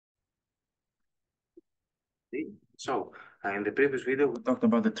So, in the previous video, we talked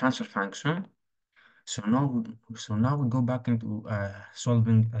about the transfer function. So now we go back into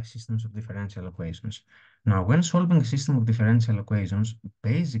solving systems of differential equations. Now, when solving a system of differential equations,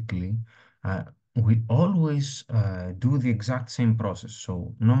 basically, uh, we always do the exact same process.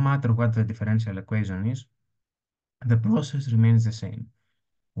 So no matter what the differential equation is, the process remains the same.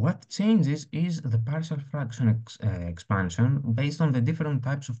 What changes is the partial fraction expansion based on the different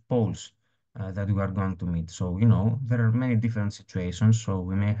types of poles that we are going to meet. So, there are many different situations. So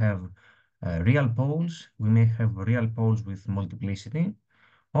we may have real poles, we may have real poles with multiplicity,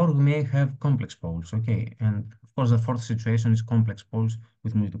 or we may have complex poles, okay? And of course, the fourth situation is complex poles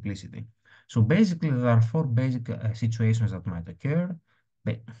with multiplicity. So basically, there are four basic situations that might occur.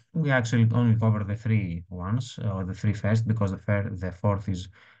 But we actually only cover the three ones, or the three first, because the fourth is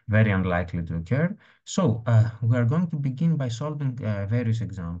very unlikely to occur. So we are going to begin by solving various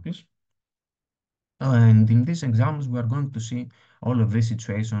examples. And in these examples, we are going to see all of these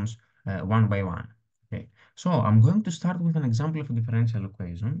situations one by one. Okay, so I'm going to start with an example of a differential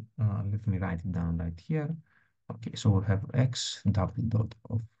equation. Let me write it down right here. Okay, so we have x double dot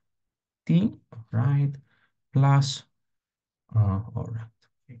of t, right, plus, all right,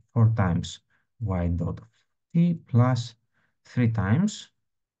 okay, 4 times y dot of t plus 3 times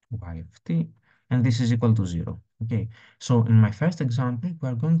y of t, and this is equal to 0. Okay, so in my first example, we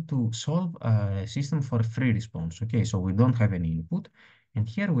are going to solve a system for a free response. Okay, so we don't have any input, and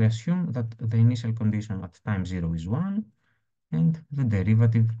here we assume that the initial condition at time 0 is 1, and the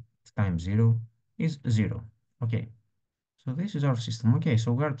derivative at time 0 is 0. Okay, so this is our system. Okay,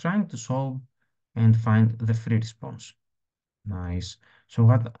 so we are trying to solve and find the free response. Nice. So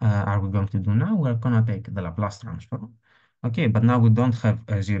what are we going to do now? We're going to take the Laplace transform. Okay, but now we don't have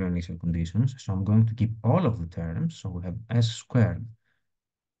zero initial conditions. So I'm going to keep all of the terms. So we have s squared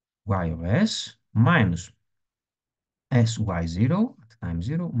y of s minus sy0 at time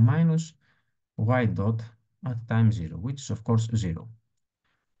 0 minus y dot at time 0, which is of course 0.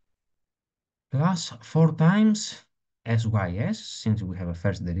 Plus 4 times sys, since we have a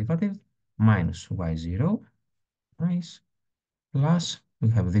first derivative, minus y0. Nice. Plus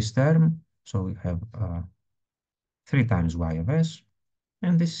we have this term. So we have 3 times y of s,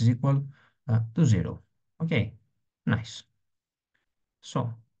 and this is equal to 0. Okay, nice.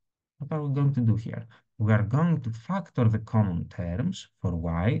 So what are we going to do here? We are going to factor the common terms for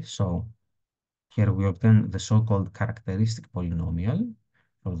y. So here we obtain the so-called characteristic polynomial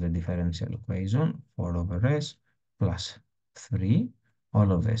for the differential equation, 4 over s plus 3,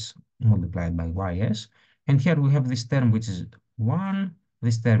 all of this multiplied by ys. And here we have this term which is 1.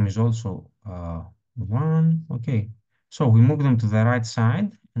 This term is also 1. Okay, so we move them to the right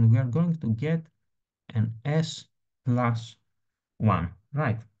side, and we are going to get an s plus 1,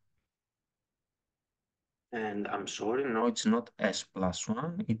 right? And I'm sorry, no, it's not s plus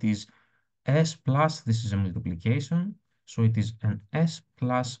 1. It is s plus, this is a multiplication, so it is an s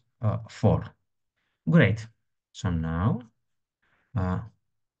plus 4. Great. So now uh,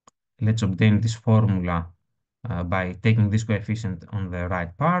 let's obtain this formula by taking this coefficient on the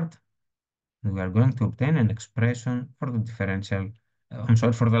right part. We are going to obtain an expression for the differential, I'm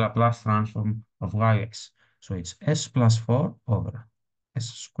sorry, for the Laplace transform of ys. So it's s plus 4 over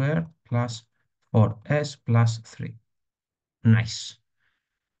s squared plus 4s plus 3. Nice.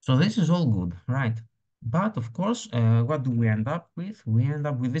 So this is all good, right? But of course, what do we end up with? We end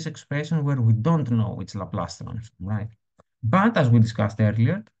up with this expression where we don't know its Laplace transform, right? But as we discussed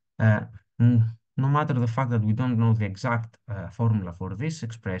earlier, uh, no matter the fact that we don't know the exact formula for this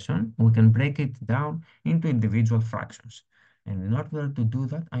expression, we can break it down into individual fractions. And in order to do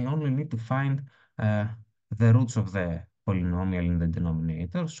that, I only need to find uh, the roots of the polynomial in the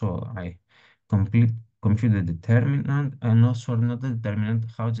denominator. So I complete compute the determinant, and also not the determinant,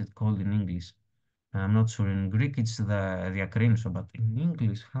 how is it called in English? I'm not sure. In Greek, it's the acronym, so, but in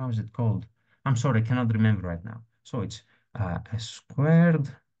English, how is it called? I'm sorry, I cannot remember right now. So it's s squared,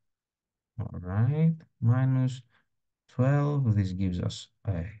 all right, minus 12. This gives us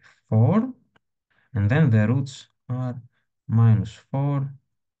a 4. And then the roots are minus 4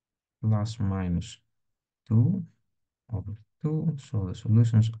 plus minus 2 over 2. So the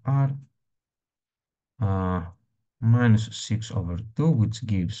solutions are uh, minus 6 over 2, which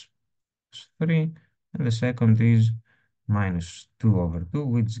gives 3. And the second is minus 2 over 2,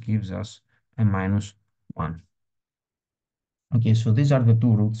 which gives us a minus 1. Okay, so these are the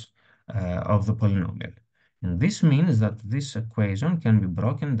two roots of the polynomial. And this means that this equation can be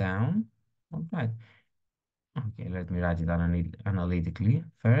broken down. All right. Okay, let me write it analytically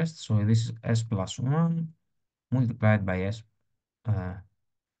first. So this is s plus 1 multiplied by s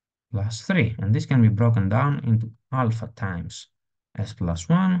plus 3. And this can be broken down into alpha times s plus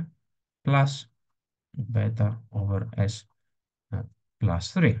 1 plus beta over s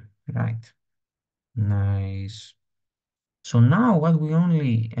plus 3. Right. Nice. So now what we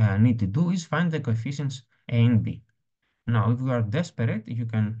only need to do is find the coefficients a and b. Now, if you are desperate, you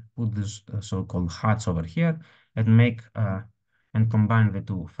can put this so-called hats over here and make and combine the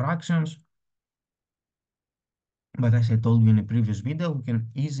two fractions. But as I told you in a previous video, we can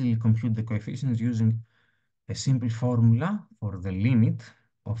easily compute the coefficients using a simple formula for the limit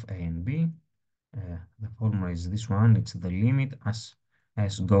of a and b. The formula is this one. It's the limit as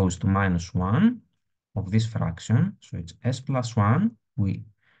s goes to minus 1 of this fraction. So it's s plus 1. We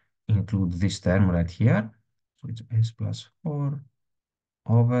include this term right here. So it's s plus 4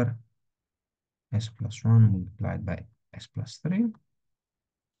 over s plus 1 multiplied by s plus 3.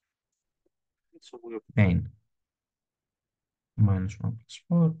 So we obtain minus 1 plus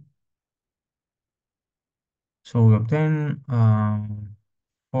 4. So we obtain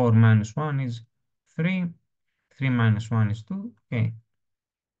 4 minus 1 is 3. 3 minus 1 is 2. Okay.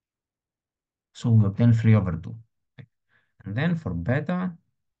 So we obtain 3 over 2. Okay. And then for beta,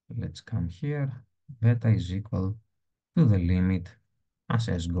 let's come here. Beta is equal to the limit as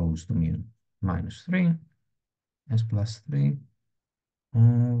s goes to minus 3, s plus 3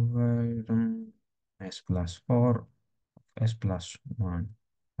 over s plus 4, s plus 1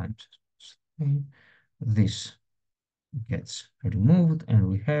 times s plus 3. This gets removed and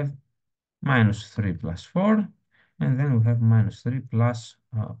we have minus 3 plus 4, and then we have minus 3 plus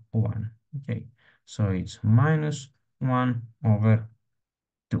 1. Okay, so it's minus 1 over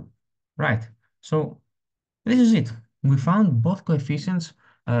 2. Right, so this is it. We found both coefficients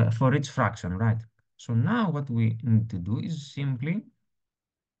for each fraction, right? So now what we need to do is simply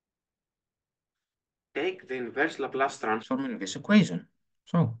take the inverse Laplace transform in this equation.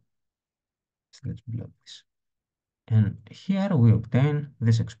 So let's block this. And here we obtain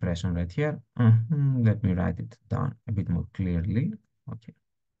this expression right here. Let me write it down a bit more clearly. Okay.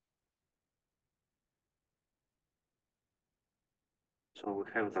 So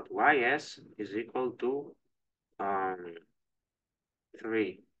we have that ys is equal to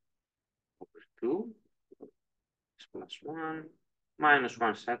 3 over 2 plus 1 minus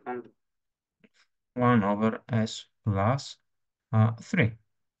 1 second 1 over s plus 3.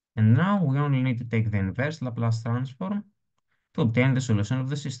 And now we only need to take the inverse Laplace transform to obtain the solution of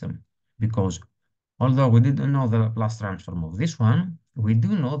the system. Because although we didn't know the Laplace transform of this one, we do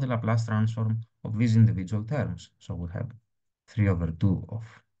know the Laplace transform of these individual terms. So we have 3 over 2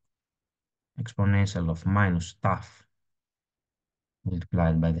 of exponential of minus taf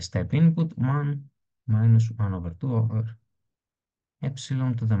multiplied by the step input 1 minus 1 over 2 over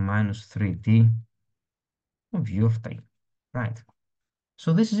epsilon to the minus 3t of u of t. Right.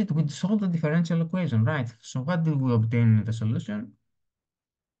 So this is it. We solved the differential equation, right? So what did we obtain in the solution?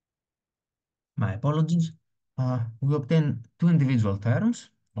 My apologies. We obtain two individual terms.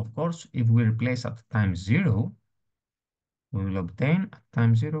 Of course, if we replace at time 0, we will obtain at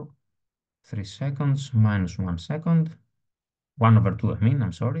time 0 3 seconds minus 1 second, 1 over 2, I mean,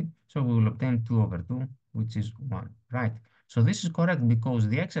 I'm sorry. So we will obtain 2 over 2, which is 1, right? So this is correct because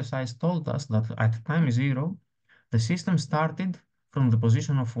the exercise told us that at time 0, the system started from the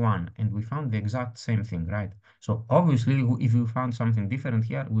position of 1, and we found the exact same thing, right? So obviously, if we found something different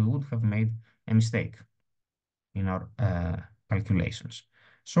here, we would have made a mistake in our calculations.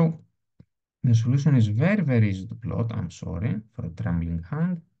 So the solution is very, very easy to plot. I'm sorry for a trembling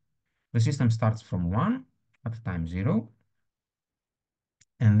hand. The system starts from 1 at time 0.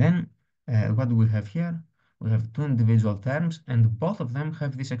 And then what do we have here? We have two individual terms, and both of them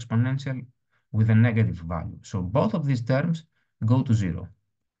have this exponential with a negative value. So both of these terms go to 0.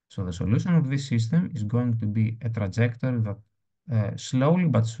 So the solution of this system is going to be a trajectory that slowly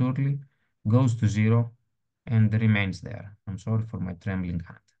but surely goes to 0 and remains there. I'm sorry for my trembling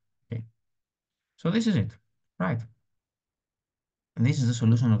hand. Okay. So this is it, right? And this is the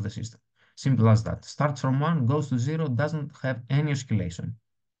solution of the system. Simple as that. Starts from 1, goes to 0, doesn't have any oscillation.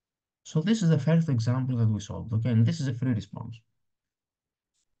 So this is the first example that we solved, okay? And this is a free response.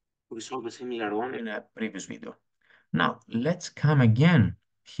 We solved a similar one in a previous video. Now, let's come again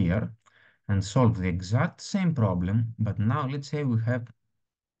here and solve the exact same problem, but now let's say we have,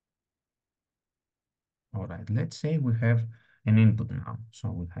 all right, let's say we have an input now.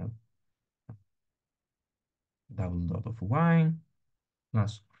 So we have double dot of y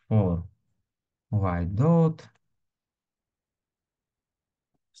plus 4y dot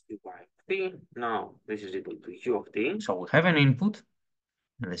dy of t. Now, this is equal to u of t. So we have an input,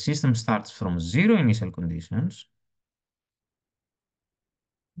 and the system starts from 0 initial conditions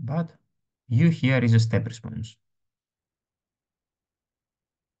but U here is a step response.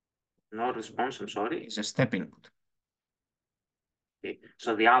 No response, I'm sorry, is a step input. Okay,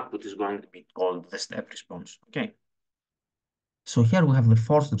 so the output is going to be called the step response. Okay. So here we have the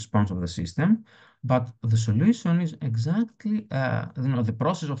forced response of the system, but the solution is exactly, the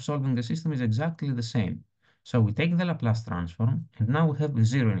process of solving the system is exactly the same. So we take the Laplace transform, and now we have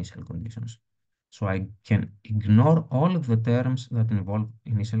zero initial conditions. So I can ignore all of the terms that involve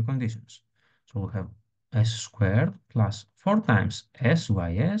initial conditions. So we have s squared plus 4 times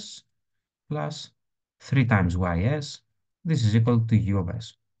sys plus 3 times ys. This is equal to u of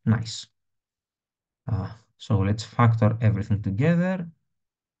s. Nice. So let's factor everything together.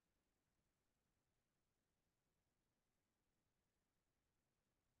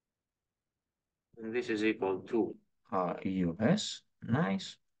 And this is equal to u of s.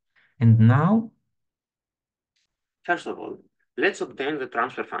 Nice. And now, first of all, let's obtain the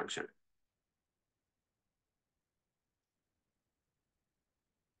transfer function.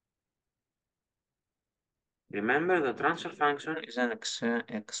 Remember, the transfer function is an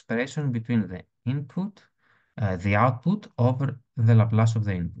expression between the input, the output over the Laplace of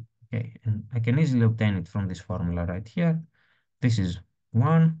the input. Okay, and I can easily obtain it from this formula right here. This is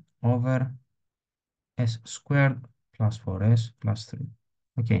 1 over s squared plus 4s plus 3.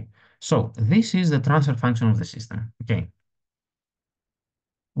 Okay, so this is the transfer function of the system. Okay,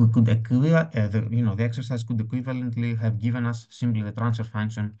 we could the exercise could equivalently have given us simply the transfer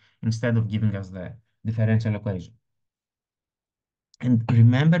function instead of giving us the differential equation. And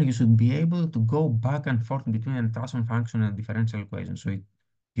remember, you should be able to go back and forth between a transfer function and a differential equation. So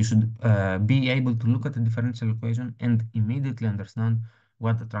you should be able to look at the differential equation and immediately understand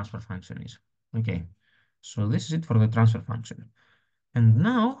what the transfer function is. Okay, so this is it for the transfer function. And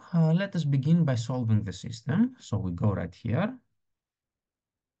now let us begin by solving the system. So we go right here.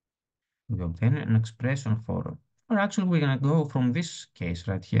 We obtain an expression or actually we're going to go from this case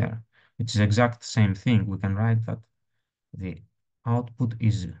right here, which is exact same thing. We can write that the output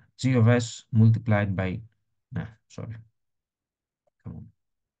is g of s multiplied by, sorry, come on,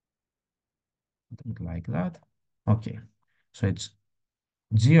 don't like that. Okay, so it's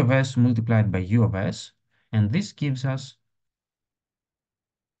g of s multiplied by u of s, and this gives us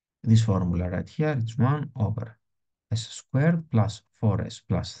this formula right here. It's 1 over s squared plus 4s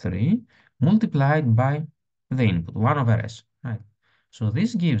plus 3 multiplied by the input, 1 over s, right? So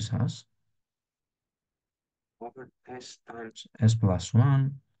this gives us over s times s plus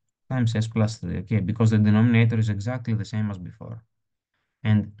 1 times s plus 3, okay, because the denominator is exactly the same as before.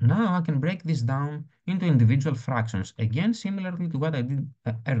 And now I can break this down into individual fractions, again, similarly to what I did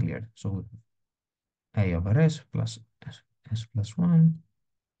earlier. So a over s plus s plus 1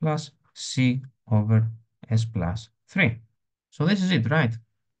 plus c over s plus 3. So this is it, right?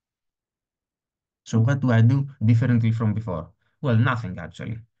 So what do I do differently from before? Well, nothing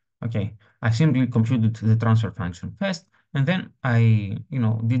actually. Okay, I simply computed the transfer function first, and then I,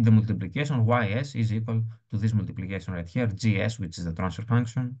 did the multiplication. Ys is equal to this multiplication right here, gs, which is the transfer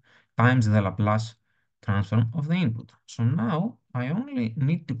function, times the Laplace transform of the input. So now I only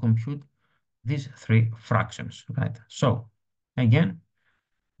need to compute these three fractions, right? So again,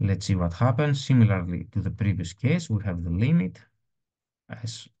 let's see what happens. Similarly to the previous case, we have the limit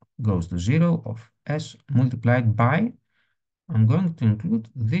s goes to 0 of s multiplied by, I'm going to include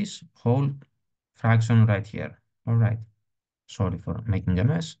this whole fraction right here. All right, sorry for making a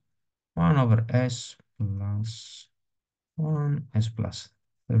mess. 1 over s plus 1, s plus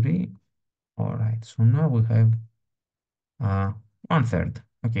 3. All right, so now we have 1/3.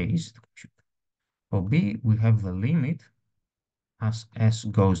 Okay, easy to compute. For b, we have the limit as s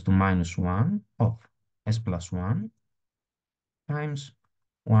goes to -1 of s plus 1 times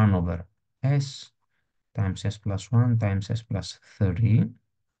 1 over s times s plus 1 times s plus 3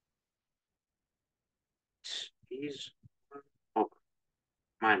 is 1 over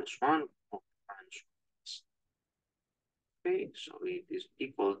 -1 over -3. So it is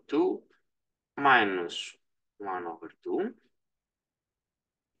equal to -1 over 2.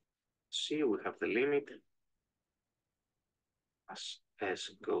 See, we have the limit as s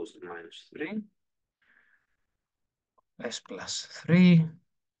goes to -3. S plus 3,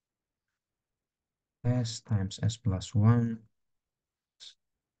 s times s plus 1,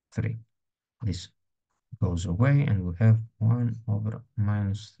 3. This goes away, and we have 1 over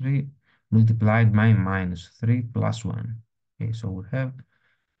 -3 multiplied by -3 plus 1. Okay, so we have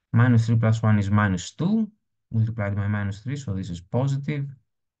 -3 plus 1 is -2 multiplied by -3, so this is positive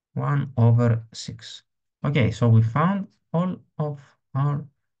 1 over 6. Okay, so we found all of our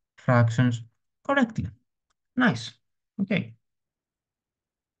fractions correctly. Nice. Okay.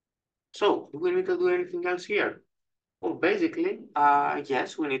 So, do we need to do anything else here? Well, basically,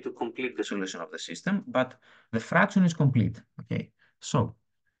 yes, we need to complete the solution of the system, but the fraction is complete. Okay, so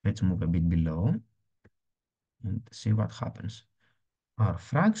let's move a bit below and see what happens. Our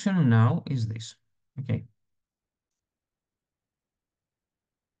fraction now is this. Okay,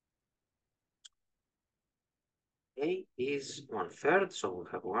 A is 1/3, so we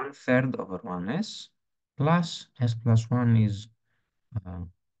have 1/3 over 1s plus s plus 1 is uh,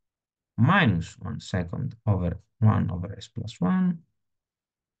 minus 1/2 over 1 over s plus 1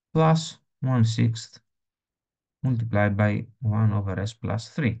 plus 1/6 multiplied by 1 over s plus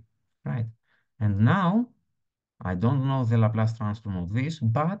 3, right? And now I don't know the Laplace transform of this,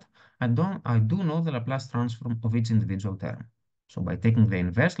 but I do know the Laplace transform of each individual term. So by taking the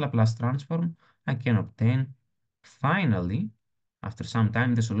inverse Laplace transform, I can obtain finally, after some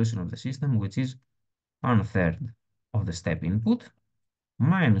time, the solution of the system, which is 1/3 of the step input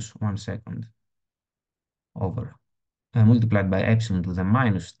minus 1/2 over multiplied by epsilon to the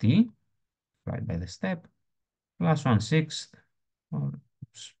minus t, divided by the step, plus 1/6 or,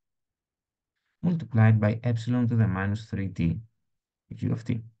 oops, multiplied by epsilon to the minus 3t, q of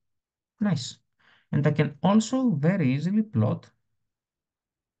t. Nice. And I can also very easily plot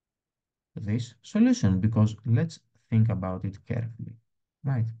this solution because let's think about it carefully,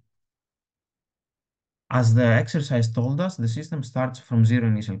 right? As the exercise told us, the system starts from zero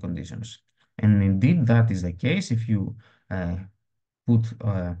initial conditions. And indeed, that is the case. If you put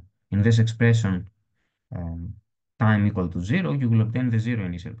in this expression um, time equal to zero, you will obtain the zero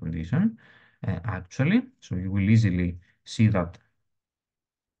initial condition, actually. So you will easily see that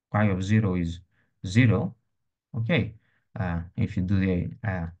pi of zero is zero. Okay, if you do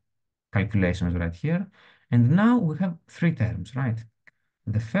the calculations right here. And now we have three terms, right?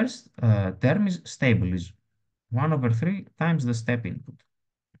 The first term is stable, is 1 over 3 times the step input.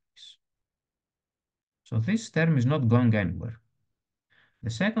 So this term is not going anywhere. The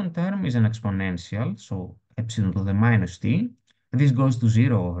second term is an exponential, so epsilon to the minus t. This goes to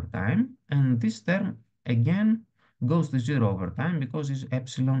 0 over time, and this term again goes to 0 over time because it's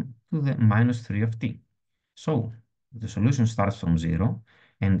epsilon to the minus 3 of t. So the solution starts from 0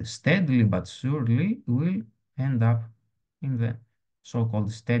 and steadily but surely will end up in the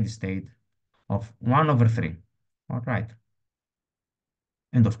so-called steady state of 1 over 3. All right.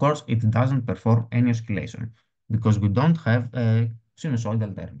 And of course, it doesn't perform any oscillation because we don't have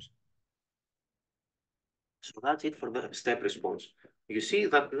sinusoidal terms. So that's it for the step response. You see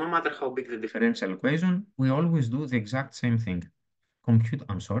that no matter how big the differential equation, we always do the exact same thing. Compute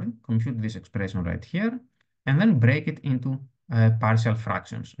this expression right here, and then break it into partial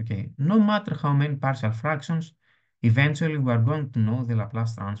fractions, okay? No matter how many partial fractions, eventually we are going to know the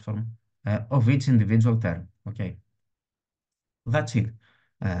Laplace transform of each individual term, okay? That's it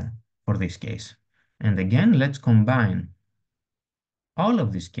uh, for this case. And again, let's combine all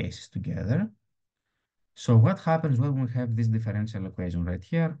of these cases together. So what happens when we have this differential equation right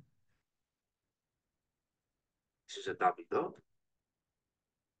here? This is a double dot.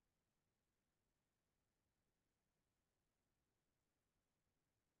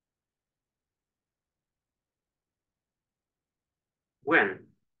 When,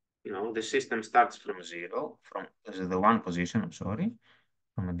 the system starts from zero, from the one position, I'm sorry,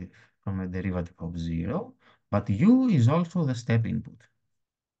 from a derivative of zero, but u is also the step input.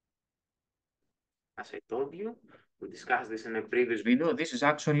 As I told you, we discussed this in a previous video. This is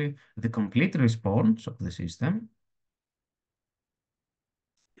actually the complete response of the system.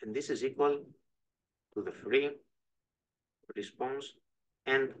 And this is equal to the free response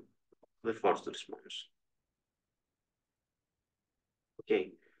and the forced response.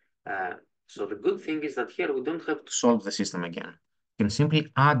 Okay, so the good thing is that here we don't have to solve the system again. We can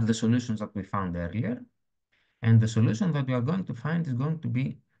simply add the solutions that we found earlier, and the solution that we are going to find is going to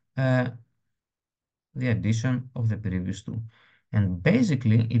be the addition of the previous two. And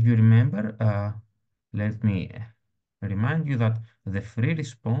basically, if you remember, let me remind you that the free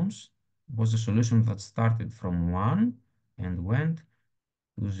response was a solution that started from 1 and went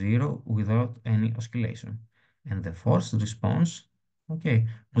to 0 without any oscillation. And the forced response, okay,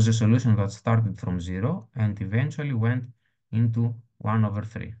 was a solution that started from 0 and eventually went into 1 over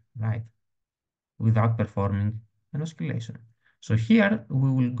 3, right, without performing an oscillation. So here we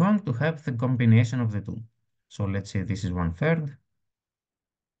will going to have the combination of the two. So let's say this is 1/3.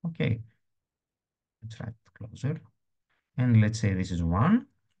 Okay, let's write it closer. And let's say this is 1.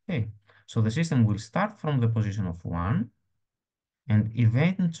 Okay, so the system will start from the position of 1 and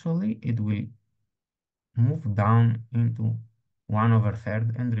eventually it will move down into 1 over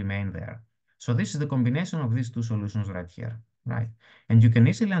 3rd and remain there. So this is the combination of these two solutions right here. right? And you can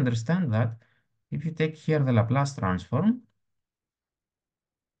easily understand that if you take here the Laplace transform,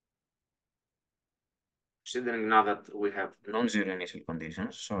 considering now that we have non-zero initial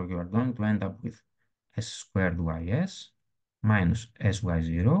conditions, so you are going to end up with s squared ys minus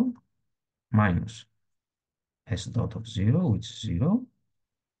sy0 minus s dot of 0, which is 0,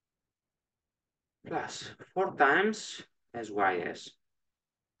 plus 4 times sys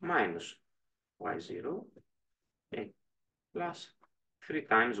minus y0, okay, plus 3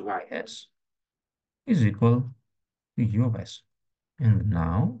 times ys is equal to u of s. And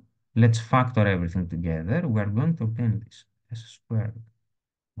now let's factor everything together. We are going to obtain this s squared,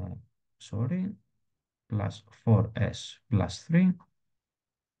 uh, sorry, plus 4s plus 3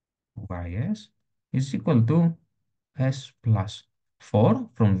 ys is equal to s plus 4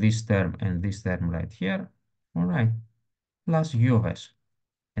 from this term and this term right here, all right, plus u of s.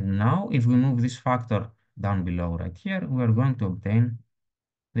 And now if we move this factor down below right here, we are going to obtain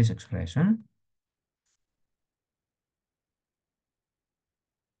this expression.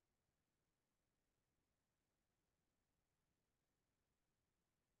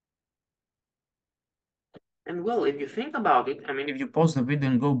 And well, if you think about it, I mean, if you pause the video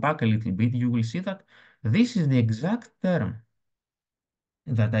and go back a little bit, you will see that this is the exact term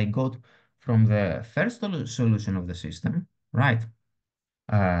that I got from the first solution of the system, right?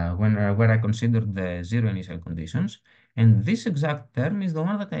 Where I considered the zero initial conditions. And this exact term is the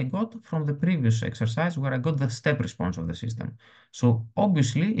one that I got from the previous exercise where I got the step response of the system. So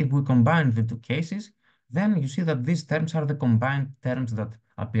obviously, if we combine the two cases, then you see that these terms are the combined terms that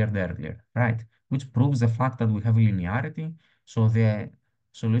appeared earlier, right? Which proves the fact that we have linearity. So the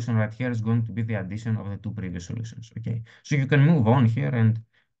solution right here is going to be the addition of the two previous solutions, okay? So you can move on here and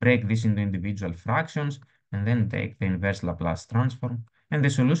break this into individual fractions and then take the inverse Laplace transform. And the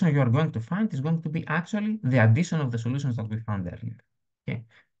solution you are going to find is going to be actually the addition of the solutions that we found earlier. Okay,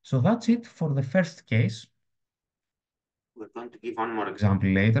 so that's it for the first case. We're going to give one more example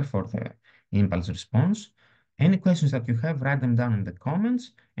later for the impulse response. Any questions that you have, write them down in the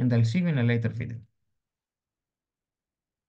comments, and I'll see you in a later video.